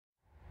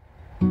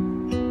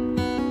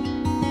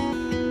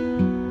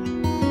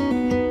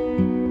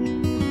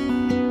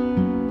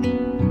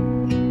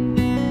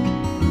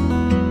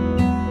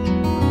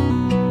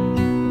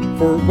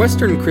For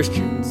Western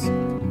Christians,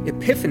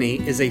 Epiphany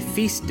is a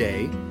feast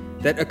day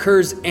that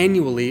occurs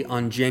annually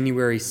on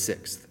January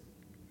 6th.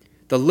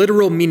 The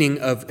literal meaning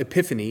of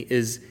Epiphany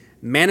is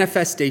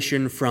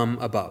manifestation from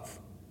above.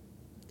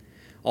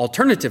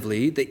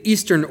 Alternatively, the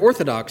Eastern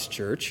Orthodox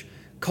Church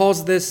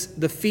calls this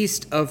the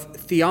Feast of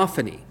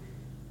Theophany,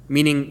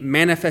 meaning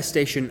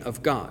manifestation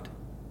of God.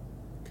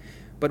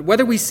 But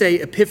whether we say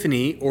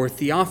Epiphany or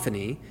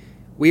Theophany,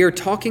 we are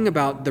talking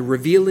about the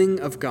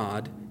revealing of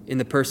God in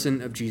the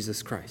person of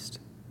Jesus Christ.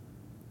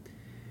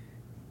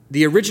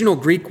 The original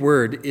Greek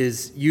word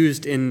is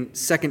used in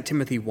 2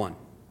 Timothy 1.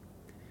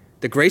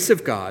 The grace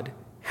of God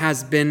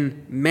has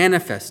been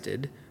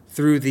manifested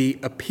through the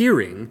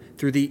appearing,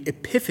 through the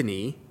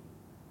epiphany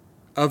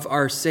of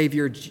our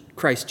Savior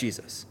Christ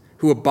Jesus,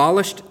 who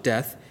abolished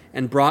death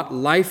and brought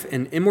life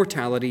and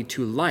immortality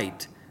to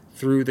light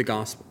through the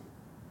gospel.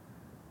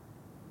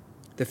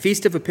 The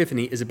Feast of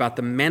Epiphany is about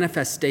the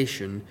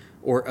manifestation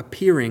or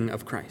appearing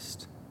of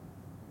Christ.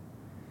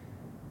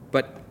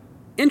 But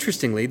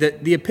interestingly,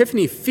 the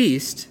Epiphany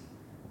feast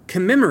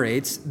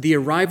commemorates the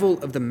arrival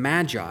of the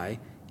Magi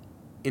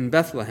in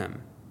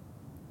Bethlehem.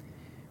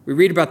 We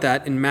read about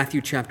that in Matthew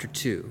chapter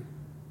 2.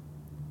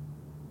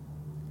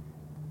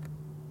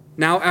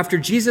 Now, after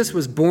Jesus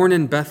was born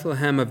in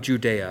Bethlehem of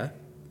Judea,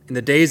 in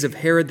the days of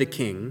Herod the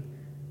king,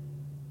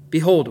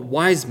 behold,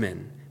 wise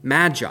men,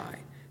 Magi,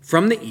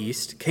 from the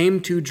east came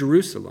to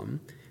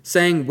Jerusalem,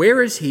 saying,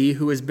 "Where is he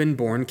who has been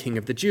born King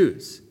of the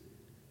Jews?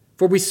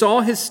 For we saw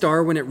his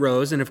star when it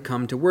rose and have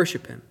come to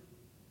worship him."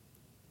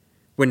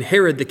 When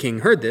Herod the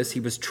king heard this,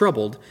 he was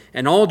troubled,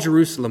 and all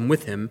Jerusalem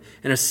with him,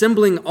 and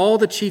assembling all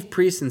the chief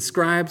priests and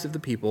scribes of the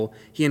people,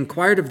 he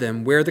inquired of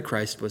them where the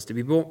Christ was to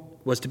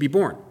be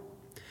born.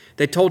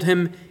 They told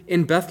him,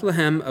 "In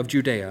Bethlehem of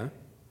Judea,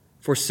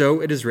 for so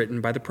it is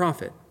written by the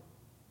prophet.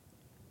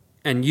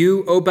 And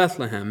you, O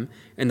Bethlehem,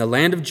 in the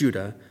land of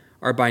Judah,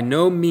 are by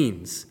no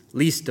means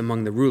least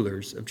among the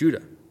rulers of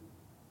Judah.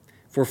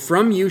 For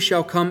from you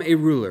shall come a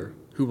ruler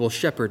who will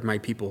shepherd my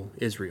people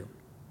Israel."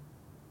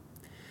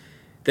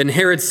 Then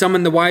Herod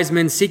summoned the wise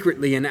men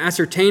secretly and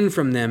ascertained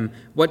from them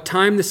what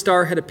time the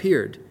star had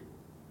appeared.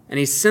 And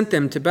he sent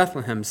them to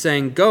Bethlehem,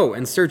 saying, "Go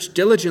and search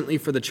diligently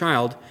for the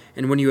child,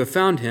 and when you have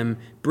found him,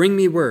 bring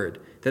me word,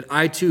 that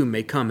I too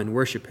may come and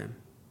worship him."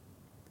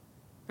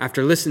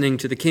 After listening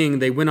to the king,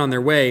 they went on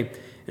their way,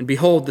 and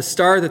behold, the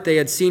star that they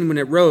had seen when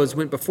it rose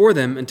went before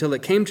them until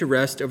it came to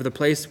rest over the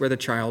place where the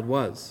child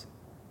was.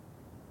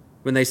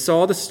 When they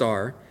saw the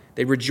star,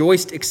 they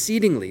rejoiced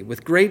exceedingly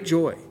with great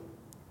joy.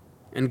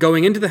 And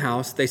going into the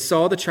house, they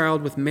saw the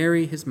child with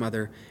Mary, his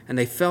mother, and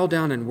they fell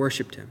down and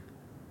worshipped him.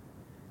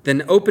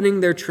 Then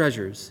opening their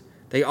treasures,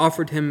 they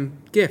offered him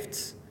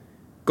gifts,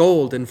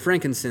 gold and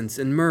frankincense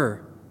and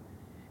myrrh.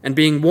 And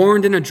being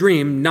warned in a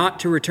dream not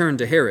to return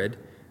to Herod,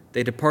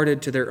 they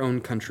departed to their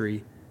own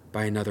country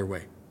by another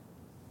way.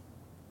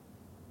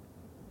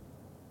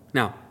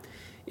 Now,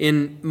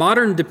 in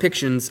modern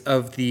depictions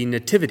of the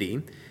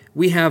Nativity,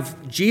 we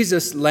have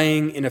Jesus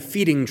laying in a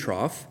feeding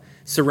trough,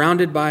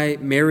 surrounded by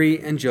Mary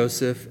and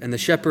Joseph and the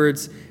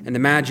shepherds and the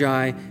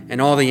Magi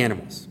and all the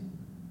animals.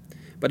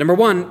 But number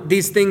one,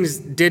 these things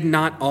did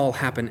not all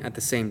happen at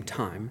the same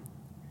time.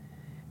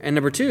 And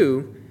number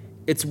two,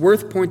 it's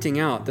worth pointing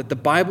out that the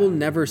Bible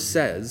never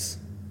says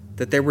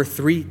that there were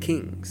three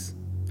kings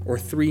or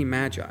three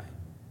Magi.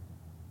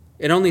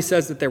 It only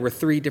says that there were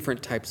three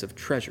different types of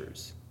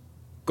treasures: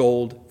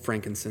 gold,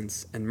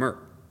 frankincense, and myrrh.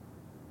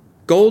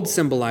 Gold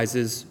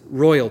symbolizes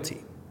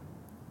royalty.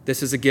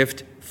 This is a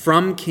gift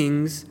from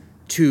kings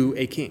to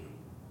a king.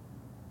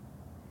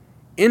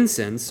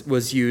 Incense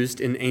was used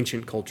in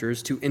ancient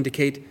cultures to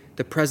indicate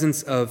the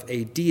presence of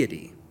a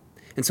deity.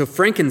 And so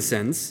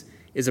frankincense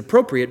is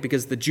appropriate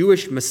because the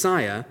Jewish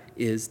Messiah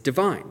is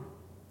divine.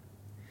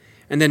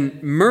 And then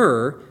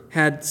myrrh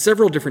had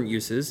several different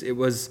uses. It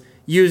was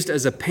used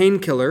as a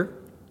painkiller.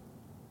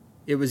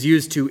 It was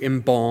used to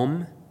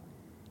embalm.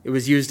 It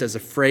was used as a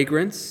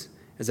fragrance,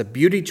 as a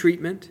beauty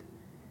treatment,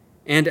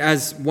 and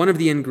as one of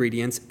the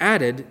ingredients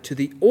added to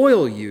the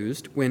oil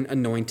used when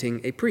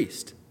anointing a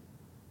priest.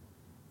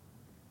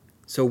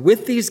 So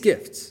with these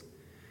gifts,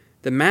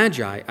 the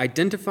Magi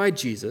identified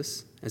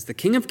Jesus as the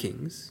King of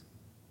Kings,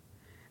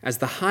 as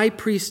the high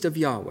priest of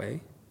Yahweh,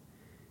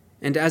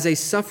 and as a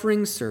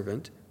suffering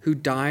servant who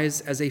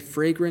dies as a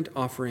fragrant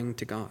offering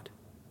to God.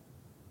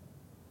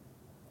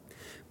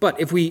 But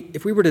if we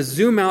were to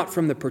zoom out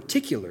from the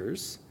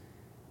particulars,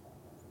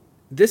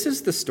 this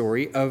is the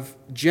story of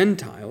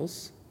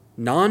Gentiles,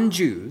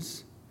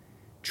 non-Jews,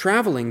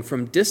 traveling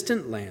from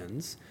distant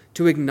lands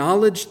to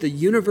acknowledge the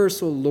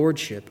universal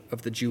lordship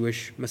of the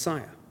Jewish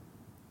Messiah.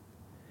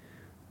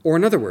 Or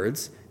in other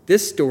words,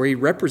 this story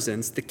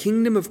represents the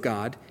kingdom of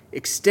God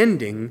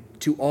extending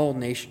to all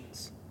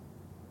nations.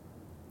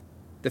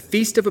 The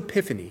Feast of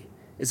Epiphany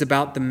is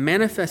about the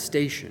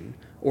manifestation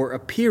or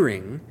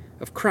appearing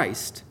of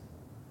Christ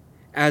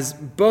as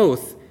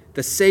both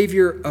the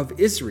Savior of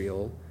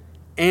Israel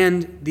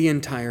and the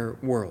entire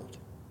world,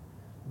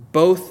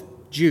 both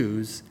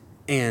Jews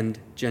and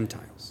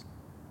Gentiles.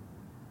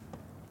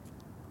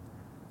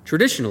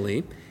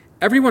 Traditionally,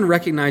 everyone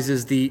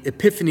recognizes the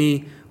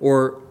Epiphany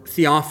or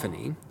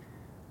Theophany,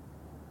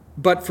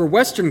 but for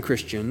Western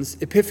Christians,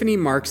 Epiphany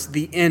marks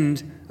the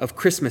end of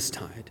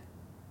Christmastide.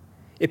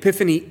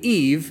 Epiphany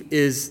Eve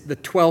is the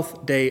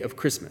 12th day of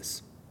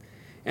Christmas,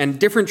 and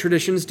different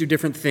traditions do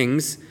different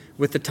things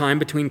with the time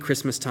between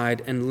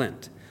Christmastide and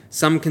Lent.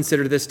 Some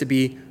consider this to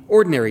be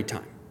ordinary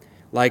time,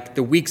 like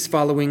the weeks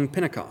following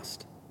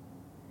Pentecost.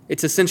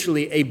 It's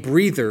essentially a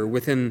breather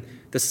within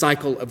the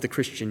cycle of the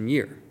Christian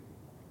year.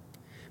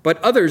 But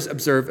others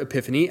observe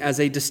Epiphany as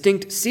a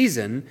distinct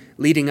season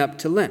leading up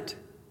to Lent.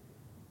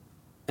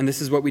 And this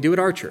is what we do at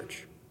our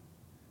church.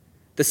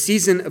 The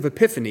season of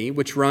Epiphany,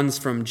 which runs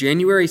from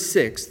January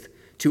 6th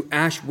to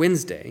Ash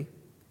Wednesday,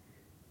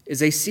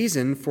 is a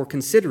season for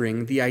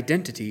considering the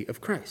identity of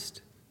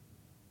Christ.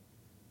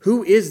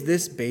 Who is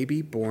this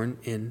baby born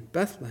in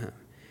Bethlehem?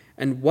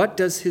 And what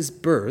does his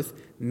birth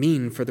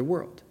mean for the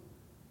world?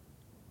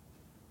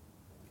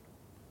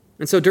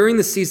 And so during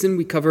the season,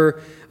 we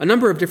cover a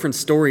number of different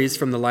stories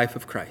from the life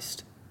of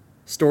Christ,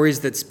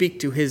 stories that speak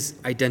to his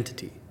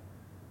identity.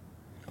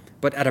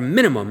 But at a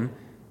minimum,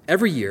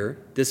 every year,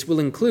 this will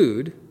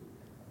include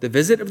the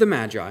visit of the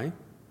Magi,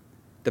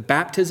 the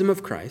baptism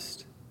of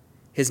Christ,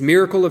 his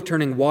miracle of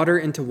turning water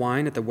into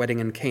wine at the wedding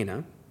in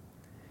Cana,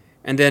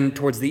 and then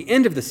towards the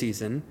end of the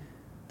season,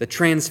 the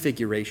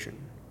Transfiguration.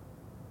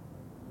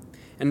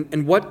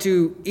 And what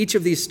do each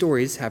of these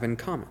stories have in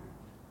common?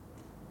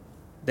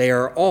 They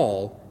are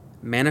all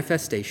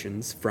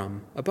manifestations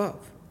from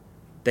above.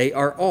 They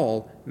are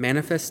all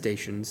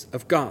manifestations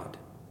of God.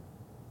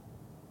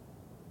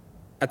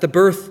 At the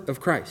birth of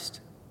Christ,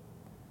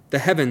 the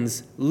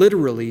heavens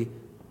literally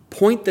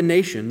point the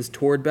nations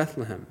toward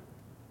Bethlehem.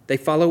 They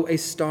follow a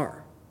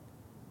star.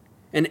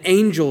 And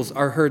angels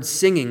are heard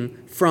singing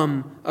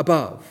from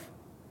above.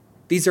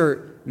 These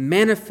are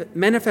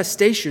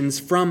manifestations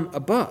from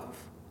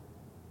above.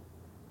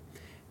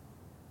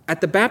 At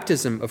the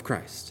baptism of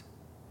Christ,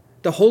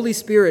 the Holy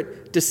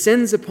Spirit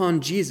descends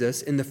upon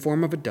Jesus in the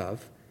form of a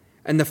dove,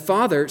 and the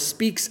Father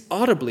speaks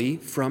audibly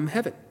from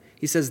heaven.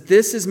 He says,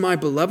 "This is my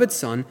beloved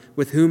Son,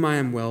 with whom I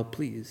am well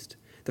pleased."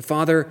 The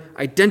Father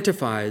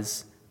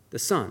identifies the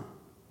Son.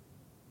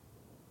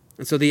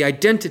 And so the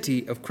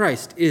identity of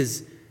Christ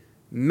is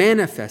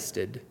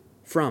manifested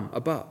from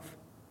above.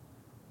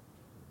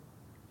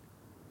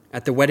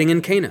 At the wedding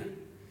in Cana,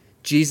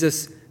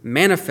 Jesus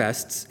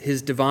manifests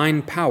his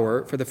divine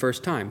power for the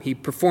first time. He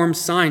performs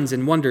signs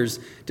and wonders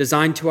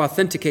designed to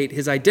authenticate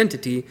his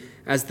identity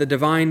as the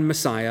divine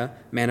Messiah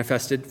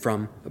manifested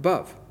from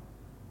above.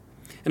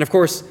 And of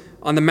course,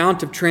 on the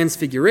Mount of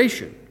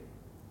Transfiguration,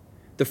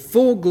 the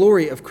full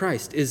glory of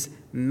Christ is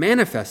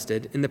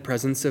manifested in the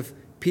presence of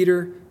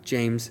Peter,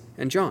 James,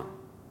 and John.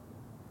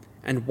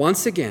 And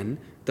once again,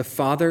 the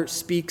Father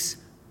speaks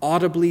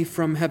audibly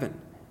from heaven.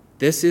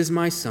 "This is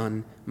my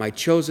Son, my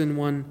chosen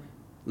one.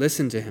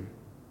 Listen to him."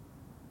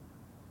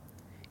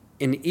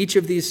 In each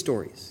of these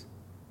stories,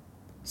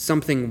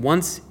 something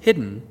once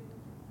hidden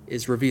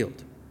is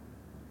revealed.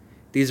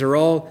 These are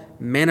all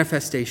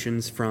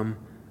manifestations from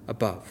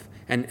above.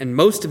 And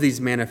most of these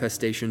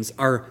manifestations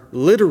are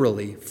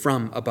literally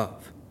from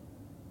above.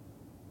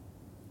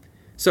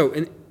 So,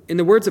 in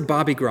the words of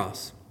Bobby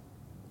Gross,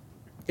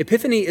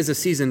 Epiphany is a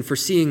season for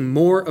seeing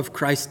more of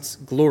Christ's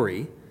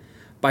glory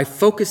by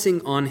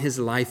focusing on his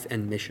life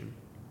and mission.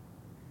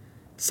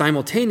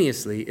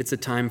 Simultaneously, it's a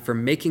time for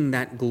making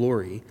that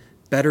glory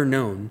better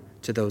known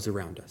to those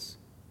around us.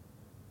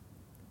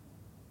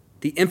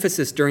 The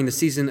emphasis during the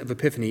season of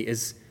Epiphany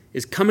is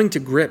coming to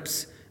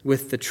grips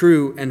with the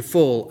true and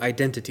full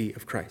identity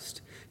of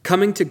Christ,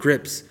 coming to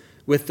grips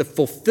with the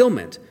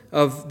fulfillment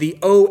of the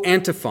O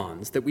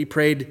antiphons that we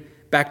prayed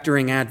back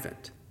during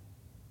Advent.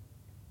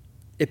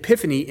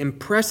 Epiphany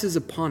impresses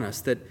upon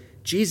us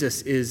that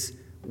Jesus is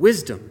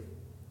wisdom,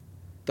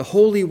 the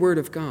holy word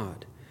of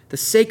God, the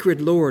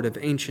sacred Lord of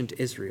ancient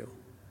Israel,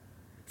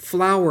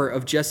 flower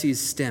of Jesse's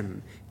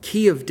stem,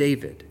 key of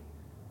David,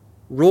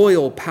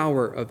 royal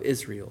power of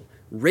Israel,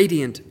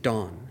 radiant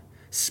dawn,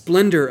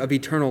 splendor of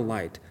eternal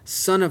light,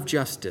 Son of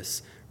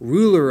justice,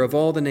 ruler of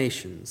all the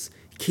nations,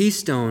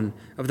 keystone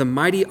of the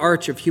mighty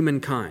arch of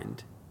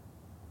humankind,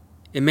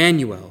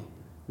 Emmanuel,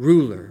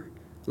 ruler,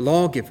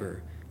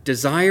 lawgiver,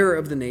 desire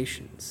of the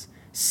nations,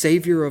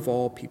 Savior of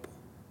all people.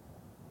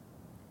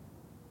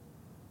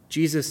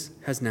 Jesus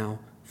has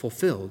now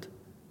fulfilled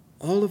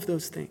all of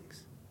those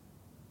things.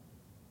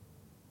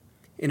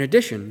 In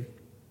addition,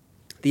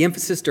 the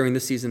emphasis during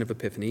the season of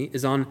Epiphany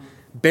is on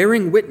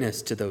bearing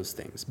witness to those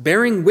things,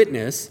 bearing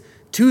witness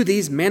to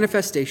these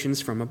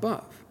manifestations from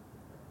above.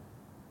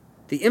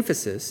 The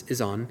emphasis is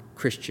on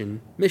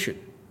Christian mission,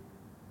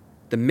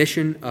 the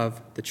mission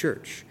of the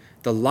church,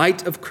 the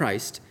light of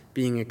Christ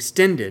being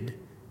extended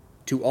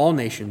to all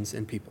nations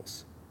and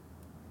peoples.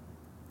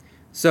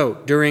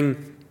 So,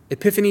 during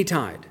Epiphany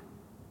tide,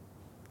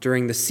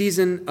 during the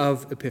season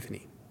of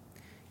Epiphany,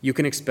 you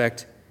can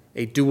expect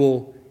a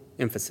dual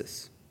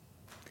emphasis.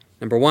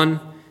 Number one,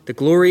 the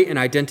glory and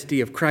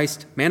identity of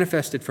Christ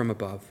manifested from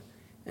above.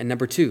 And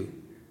number two,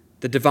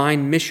 the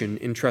divine mission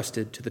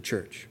entrusted to the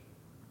church.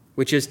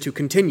 which is to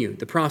continue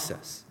the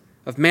process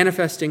of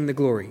manifesting the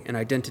glory and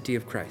identity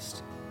of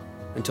Christ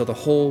until the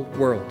whole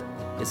world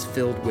is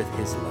filled with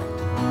his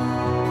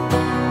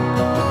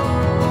light.